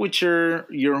 let's start with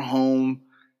your home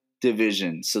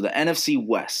division. So the NFC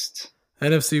West.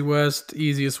 NFC West,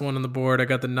 easiest one on the board. I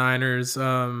got the Niners.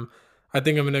 I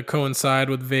think I'm going to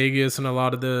coincide with Vegas and a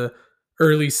lot of the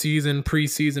early season,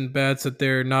 preseason bets that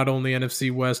they're not only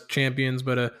NFC West champions,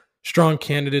 but a strong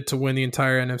candidate to win the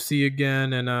entire NFC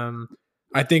again. And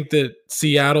I think that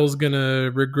Seattle's going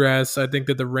to regress. I think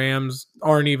that the Rams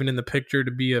aren't even in the picture to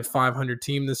be a 500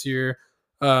 team this year.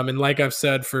 And like I've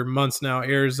said for months now,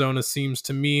 Arizona seems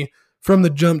to me from the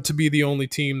jump to be the only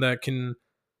team that can.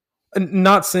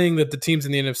 Not saying that the teams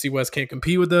in the NFC West can't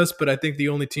compete with us, but I think the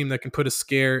only team that can put a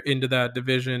scare into that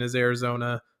division is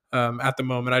Arizona at the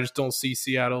moment. I just don't see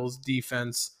Seattle's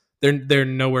defense. They're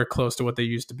nowhere close to what they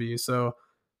used to be. So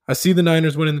I see the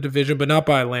Niners winning the division, but not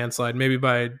by a landslide. Maybe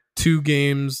by 2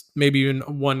 games, maybe even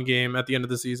 1 game at the end of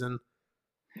the season.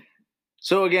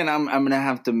 So again, I'm gonna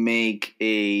have to make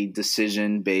a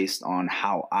decision based on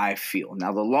how I feel.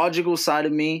 Now, the logical side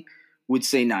of me would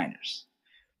say Niners.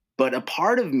 But a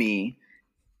part of me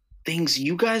thinks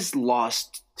you guys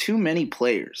lost too many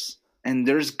players. And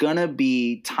there's going to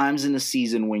be times in the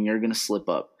season when you're going to slip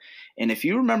up. And if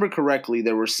you remember correctly,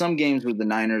 there were some games where the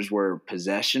Niners were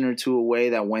possession or two away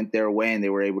that went their way and they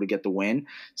were able to get the win.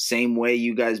 Same way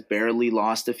you guys barely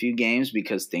lost a few games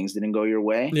because things didn't go your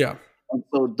way. Yeah. And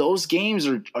so those games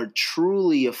are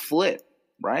truly a flip,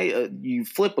 right? You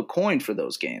flip a coin for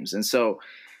those games. And so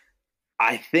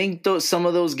I think some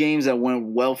of those games that went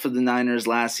well for the Niners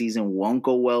last season won't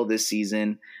go well this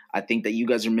season. I think that you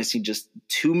guys are missing just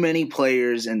too many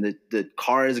players, and the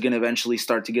car is going to eventually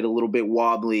start to get a little bit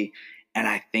wobbly. And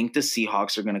I think the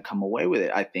Seahawks are going to come away with it.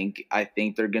 I think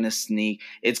they're going to sneak.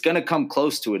 It's going to come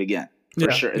close to it again for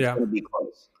sure. It's going to be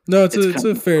close. No, it's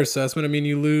a fair assessment. I mean,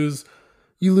 you lose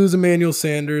Emmanuel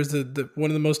Sanders, the one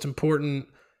of the most important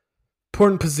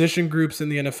position groups in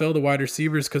the NFL, the wide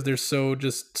receivers, because there's so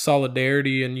just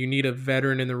solidarity and you need a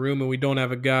veteran in the room, and we don't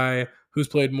have a guy who's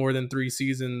played more than 3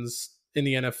 seasons in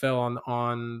the NFL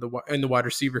in the wide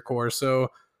receiver core. So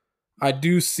I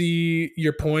do see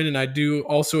your point, and I do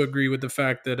also agree with the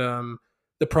fact that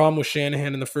the problem with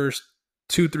Shanahan in the first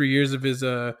 2-3 years of his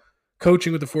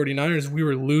coaching with the 49ers, we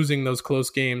were losing those close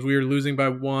games. We were losing by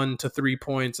 1 to 3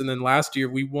 points, and then last year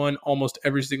we won almost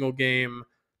every single game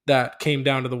that came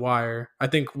down to the wire. I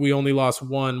think we only lost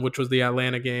 1, which was the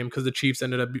Atlanta game, because the Chiefs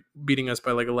ended up beating us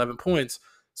by like 11 points.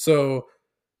 So,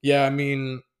 yeah, I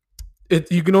mean,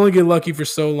 you can only get lucky for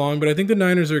so long, but I think the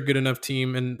Niners are a good enough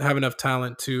team and have enough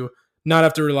talent to not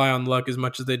have to rely on luck as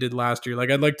much as they did last year.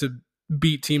 Like, I'd like to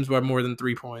beat teams by more than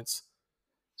 3 points.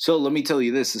 So let me tell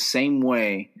you this, the same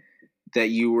way that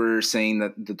you were saying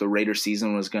that the Raider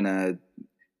season was going to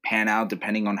pan out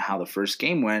depending on how the first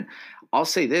game went, I'll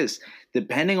say this.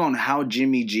 Depending on how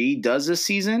Jimmy G does this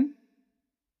season,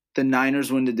 the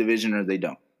Niners win the division or they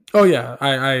don't. Oh yeah,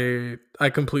 I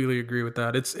completely agree with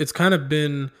that. It's kind of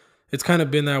been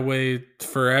that way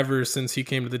forever since he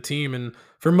came to the team, and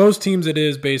for most teams it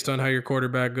is based on how your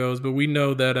quarterback goes. But we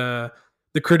know that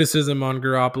the criticism on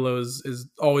Garoppolo is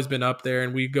always been up there,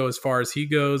 and we go as far as he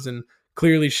goes. And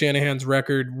clearly Shanahan's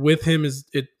record with him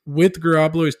with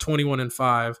Garoppolo is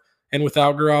 21-5. And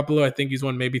without Garoppolo, I think he's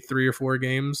won maybe 3 or 4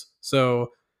 games. So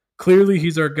clearly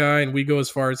he's our guy, and we go as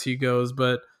far as he goes.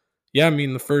 But yeah, I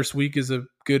mean, the first week is a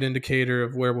good indicator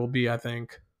of where we'll be, I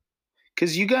think.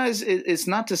 Because you guys, it's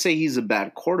not to say he's a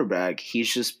bad quarterback.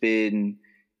 He's just been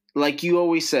like you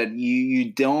always said,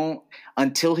 you don't,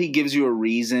 until he gives you a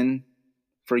reason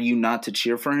for you not to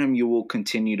cheer for him, you will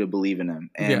continue to believe in him.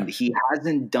 And he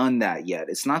hasn't done that yet.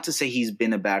 It's not to say he's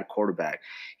been a bad quarterback.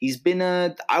 He's been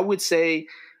I would say,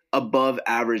 above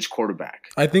average quarterback.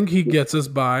 I think he gets us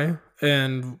by,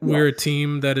 and we're a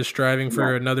team that is striving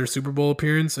for another Super Bowl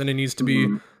appearance, and it needs to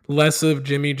be less of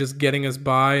Jimmy just getting us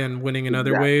by and winning in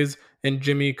other ways, and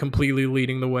Jimmy completely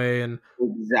leading the way. And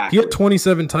he had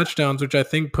 27 touchdowns, which I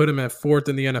think put him at 4th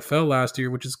in the NFL last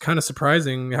year, which is kind of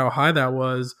surprising how high that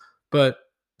was. But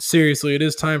seriously, it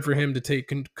is time for him to take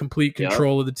complete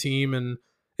control of the team, and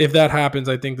if that happens,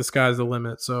 I think the sky's the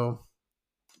limit. So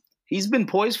he's been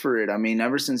poised for it. I mean,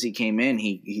 ever since he came in,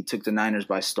 he took the Niners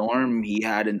by storm. He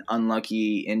had an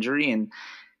unlucky injury, and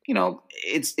you know,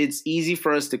 it's easy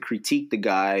for us to critique the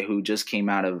guy who just came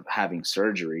out of having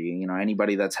surgery. You know,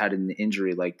 anybody that's had an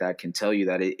injury like that can tell you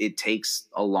that it takes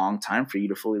a long time for you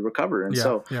to fully recover. And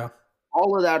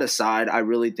all of that aside, I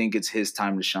really think it's his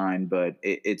time to shine, but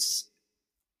it's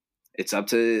up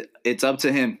to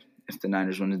him if the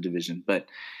Niners win the division. But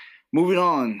moving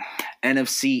on,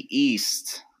 NFC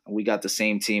East. We got the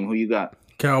same team. Who you got?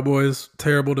 Cowboys.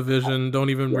 Terrible division. Don't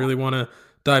even really want to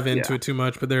dive into it too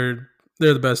much, but they're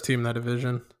the best team in that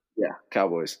division. Yeah,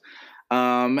 Cowboys.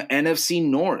 NFC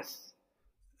North.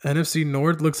 NFC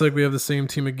North looks like we have the same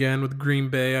team again with Green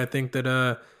Bay. I think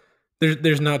that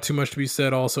there's not too much to be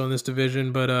said also in this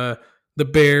division, but the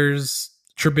Bears,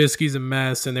 Trubisky's a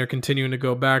mess, and they're continuing to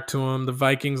go back to him. The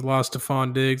Vikings lost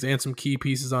Stephon Diggs and some key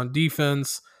pieces on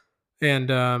defense, and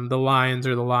the Lions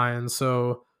are the Lions.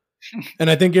 So, and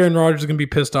I think Aaron Rodgers is going to be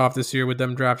pissed off this year with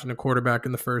them drafting a quarterback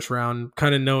in the first round,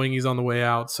 kind of knowing he's on the way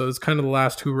out. So it's kind of the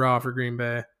last hurrah for Green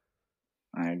Bay.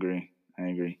 I agree.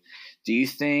 Do you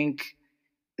think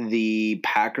the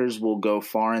Packers will go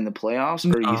far in the playoffs,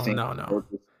 or you think no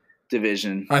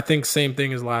division? I think same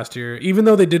thing as last year. Even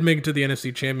though they did make it to the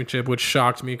NFC Championship, which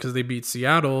shocked me because they beat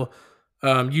Seattle,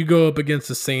 you go up against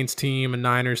the Saints team, a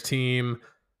Niners team,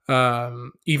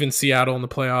 even Seattle in the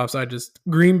playoffs.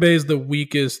 Green Bay's the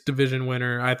weakest division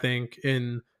winner, I think,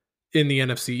 in the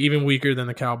NFC, even weaker than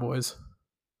the Cowboys.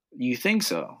 You think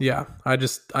so? Yeah, I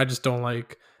just don't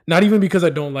like. Not even because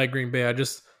I don't like Green Bay.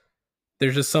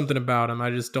 There's just something about them. I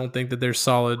just don't think that they're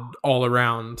solid all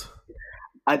around.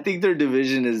 I think their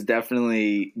division is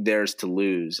definitely theirs to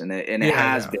lose, and it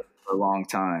has been for a long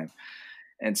time.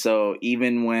 And so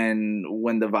even when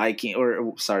the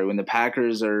when the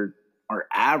Packers are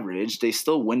average, they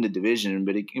still win the division,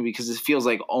 but because it feels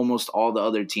like almost all the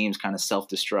other teams kind of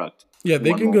self-destruct. Yeah,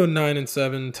 they can go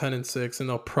 9-7, 10-6, and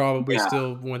they'll probably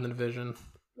still win the division.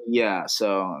 Yeah,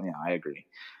 so I agree.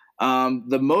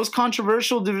 The most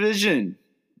controversial division,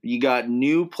 you got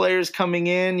new players coming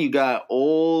in, you got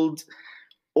old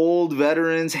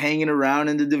veterans hanging around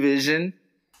in the division.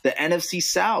 The NFC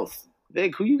South.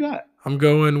 Vic, who you got? I'm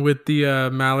going with the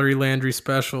Mallory Landry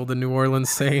special, the New Orleans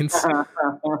Saints.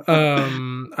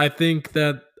 I think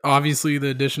that obviously the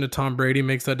addition of Tom Brady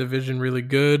makes that division really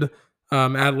good.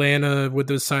 Atlanta, with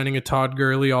the signing of Todd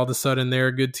Gurley, all of a sudden they're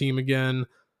a good team again.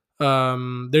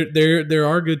 There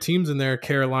are good teams in there.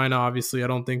 Carolina, obviously, I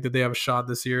don't think that they have a shot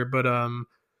this year, but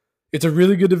it's a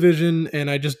really good division, and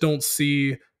I just don't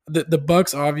see the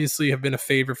Bucks. Obviously, have been a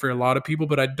favorite for a lot of people,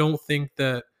 but I don't think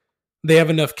that they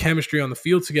have enough chemistry on the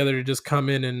field together to just come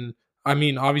in and. I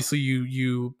mean, obviously,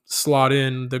 you slot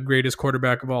in the greatest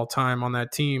quarterback of all time on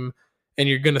that team, and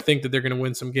you're going to think that they're going to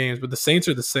win some games. But the Saints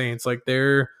are the Saints. Like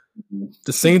the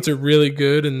Saints are really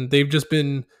good, and they've just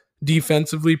been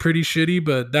defensively pretty shitty,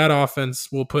 but that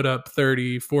offense will put up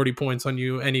 30, 40 points on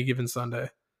you any given Sunday.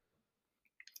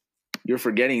 You're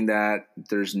forgetting that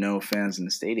there's no fans in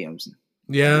the stadiums.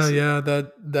 Yeah,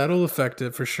 that'll affect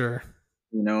it for sure.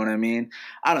 You know what I mean?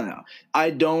 I don't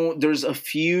know. There's a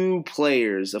few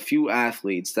players, a few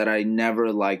athletes that I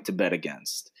never like to bet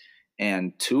against.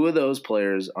 And two of those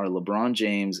players are LeBron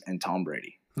James and Tom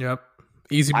Brady. Yep.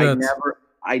 Easy bets.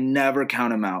 I never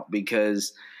count them out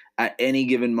because at any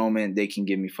given moment they can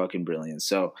give me fucking brilliance.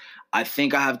 So I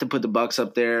think I have to put the Bucks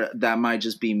up there. That might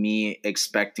just be me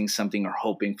expecting something or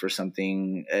hoping for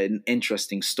something, an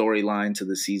interesting storyline to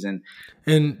the season.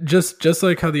 And just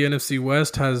like how the NFC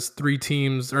West has 3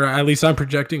 teams, or at least I'm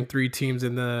projecting 3 teams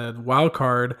in the wild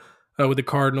card with the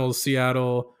Cardinals,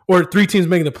 Seattle, or 3 teams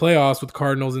making the playoffs with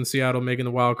Cardinals and Seattle making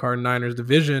the wild card Niners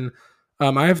division.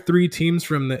 I have 3 teams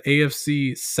from the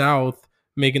AFC South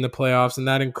making the playoffs, and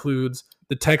that includes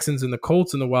the Texans and the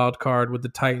Colts in the wild card, with the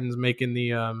Titans making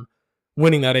the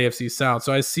winning that AFC South.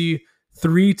 So I see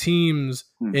 3 teams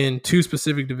in 2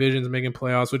 specific divisions making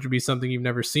playoffs, which would be something you've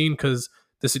never seen because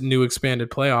this new expanded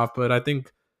playoff. But I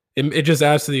think it just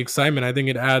adds to the excitement. I think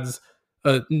it adds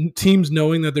teams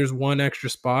knowing that there's one extra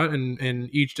spot in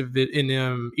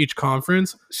each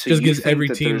conference So just you gives think every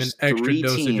that team an there's extra three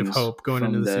dosage of teams hope going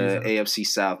into from the the season. AFC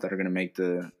South that are going to make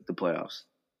the playoffs?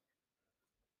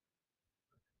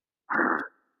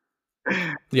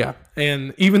 Yeah,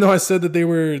 and even though I said that they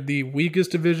were the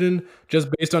weakest division, just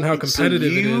based on how So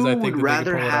competitive it is, you I would think that they could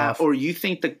rather pull it have, off. or you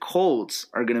think the Colts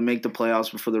are going to make the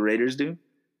playoffs before the Raiders do?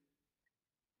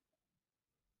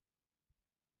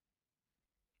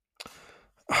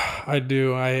 I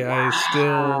do. I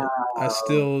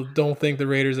still don't think the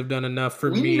Raiders have done enough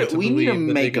for me to We need to believe that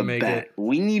they make a can make bet. it.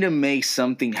 We need to make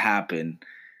something happen.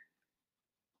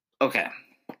 Okay.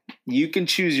 You can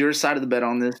choose your side of the bet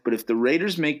on this, but if the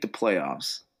Raiders make the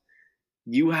playoffs,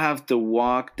 you have to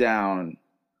walk down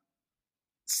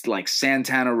like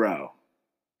Santana Row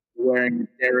wearing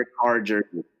Derek Carr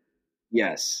jersey.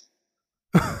 Yes.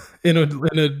 in a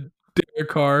Derek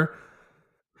Carr.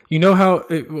 You know how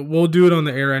we'll do it on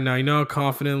the air right now. You know how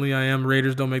confidently I am.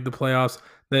 Raiders don't make the playoffs.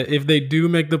 That if they do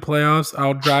make the playoffs,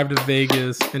 I'll drive to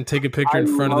Vegas and take a picture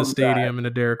in front of the stadium in a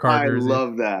Derek Carr jersey. I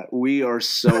love that. We are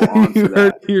so on for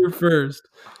that. Here first.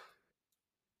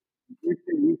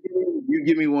 You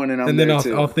give me one, and then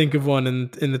I'll think of one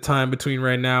in the time between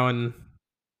right now and.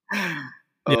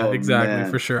 Yeah, exactly, man.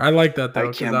 For sure. I like that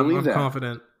though because I'm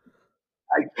confident.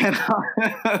 I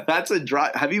cannot. That's a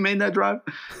drive. Have you made that drive?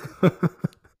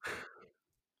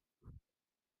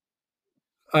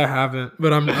 I haven't,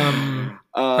 but I'm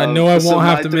I know I won't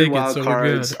have to make it, so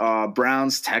cards, we're good.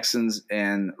 Browns, Texans,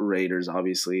 and Raiders,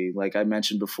 obviously. Like I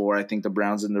mentioned before, I think the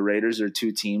Browns and the Raiders are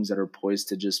two teams that are poised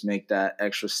to just make that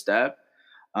extra step.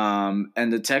 And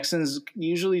the Texans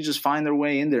usually just find their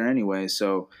way in there anyway.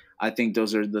 So I think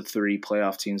those are the three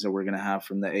playoff teams that we're going to have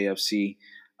from the AFC.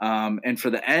 And for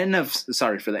the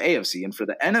AFC, and for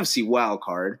the NFC wild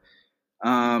card,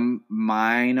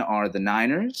 mine are the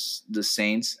Niners, the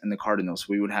Saints, and the Cardinals.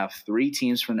 We would have three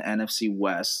teams from the NFC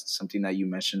West, something that you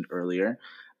mentioned earlier.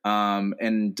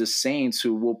 And the Saints,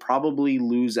 who will probably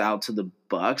lose out to the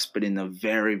Bucks, but in a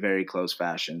very, very close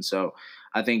fashion. So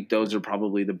I think those are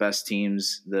probably the best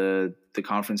teams the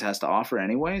conference has to offer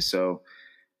anyway. So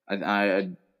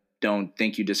I don't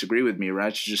think you disagree with me,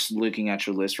 right? Just looking at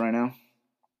your list right now.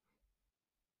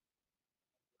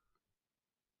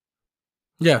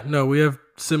 Yeah, no, we have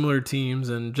similar teams,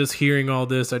 and just hearing all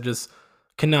this, I just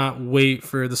cannot wait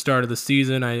for the start of the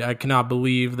season. I cannot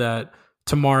believe that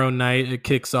tomorrow night it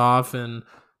kicks off, and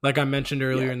like I mentioned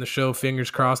earlier in the show,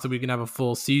 fingers crossed that we can have a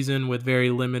full season with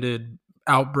very limited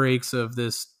outbreaks of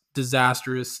this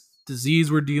disastrous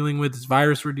disease we're dealing with, this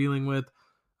virus we're dealing with.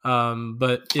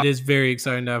 But it is very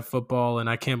exciting to have football, and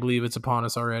I can't believe it's upon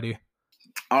us already.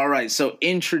 All right, so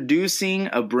introducing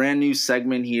a brand new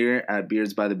segment here at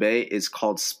Beards by the Bay. It's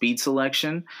called Speed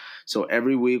Selection. So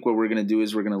every week what we're going to do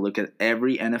is we're going to look at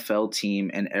every NFL team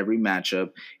and every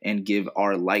matchup and give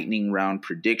our lightning round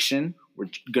prediction. We're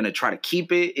going to try to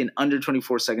keep it in under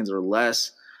 24 seconds or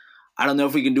less. I don't know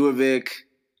if we can do it, Vic.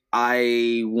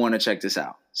 I want to check this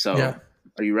out. So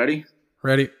Are you ready?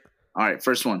 Ready. All right,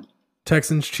 first one.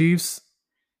 Texans, Chiefs.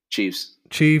 Chiefs.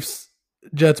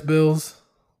 Jets, Bills.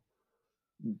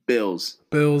 Bills.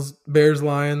 Bears,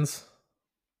 Lions.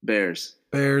 Bears.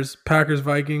 Packers,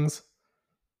 Vikings.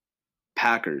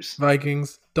 Packers.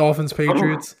 Vikings. Dolphins,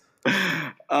 Patriots.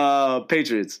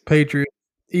 Patriots.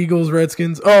 Eagles,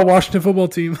 Redskins. Oh, Washington football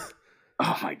team.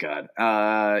 Oh my God.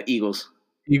 Eagles.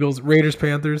 Raiders,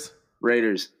 Panthers.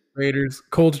 Raiders.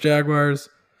 Colts, Jaguars.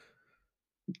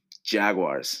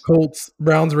 Colts,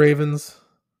 Browns, Ravens.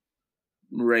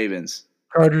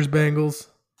 Chargers, Bengals.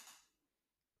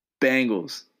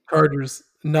 Chargers.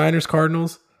 Niners,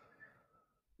 Cardinals.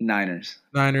 Niners.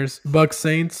 Bucks,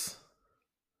 Saints.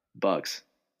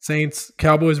 Saints,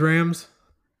 Cowboys, Rams.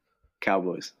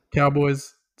 Cowboys.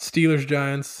 Steelers,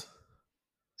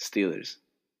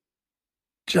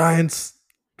 Giants.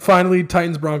 Finally,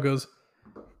 Titans, Broncos.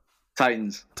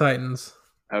 Titans.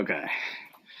 Okay.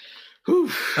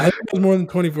 Whew. I think it was more than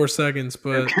 24 seconds,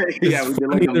 but okay. Yeah, we did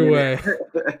like either way.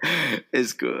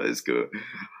 It's good.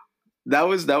 That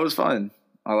was fun.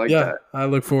 I like that. I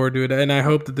look forward to it, and I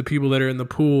hope that the people that are in the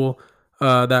pool,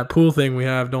 that pool thing we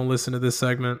have, don't listen to this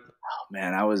segment. Oh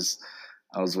man, I was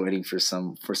waiting for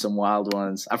some wild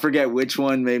ones. I forget which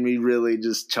one made me really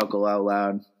just chuckle out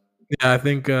loud. Yeah, I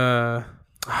think I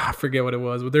forget what it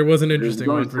was, but there was an interesting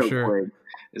one for sure.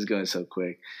 It's going so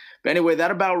quick. But anyway, that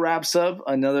about wraps up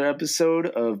another episode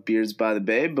of Beards by the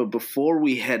Bay. But before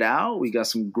we head out, we got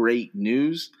some great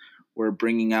news. We're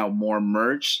bringing out more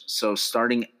merch. So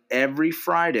starting every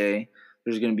Friday,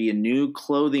 there's going to be a new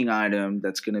clothing item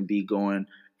that's going to be going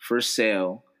for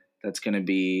sale. That's going to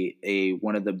be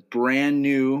one of the brand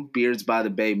new Beards by the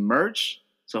Bay merch.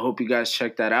 So I hope you guys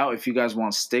check that out. If you guys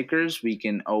want stickers, we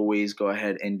can always go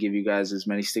ahead and give you guys as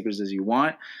many stickers as you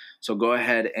want. So go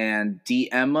ahead and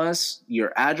DM us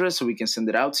your address so we can send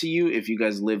it out to you. If you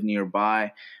guys live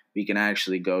nearby, we can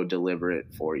actually go deliver it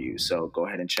for you. So go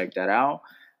ahead and check that out.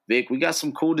 Vic, we got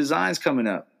some cool designs coming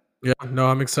up. Yeah, no,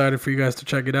 I'm excited for you guys to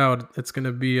check it out. It's going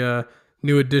to be a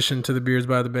new addition to the Beards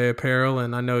by the Bay apparel,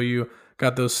 and I know you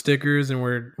got those stickers,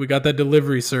 and we got that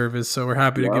delivery service, so we're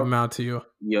happy to give them out to you.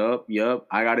 Yup.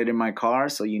 I got it in my car,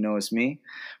 so you know it's me.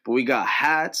 But we got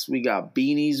hats, we got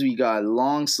beanies, we got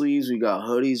long sleeves, we got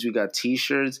hoodies, we got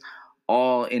T-shirts,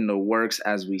 all in the works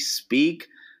as we speak.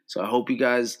 So I hope you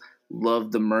guys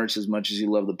love the merch as much as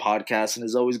you love the podcast. And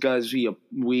as always, guys,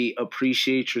 we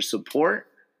appreciate your support.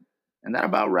 And that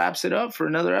about wraps it up for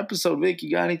another episode. Vic,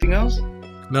 you got anything else?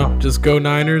 No, just go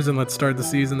Niners and let's start the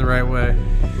season the right way.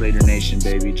 Raider Nation,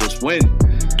 baby. Just win.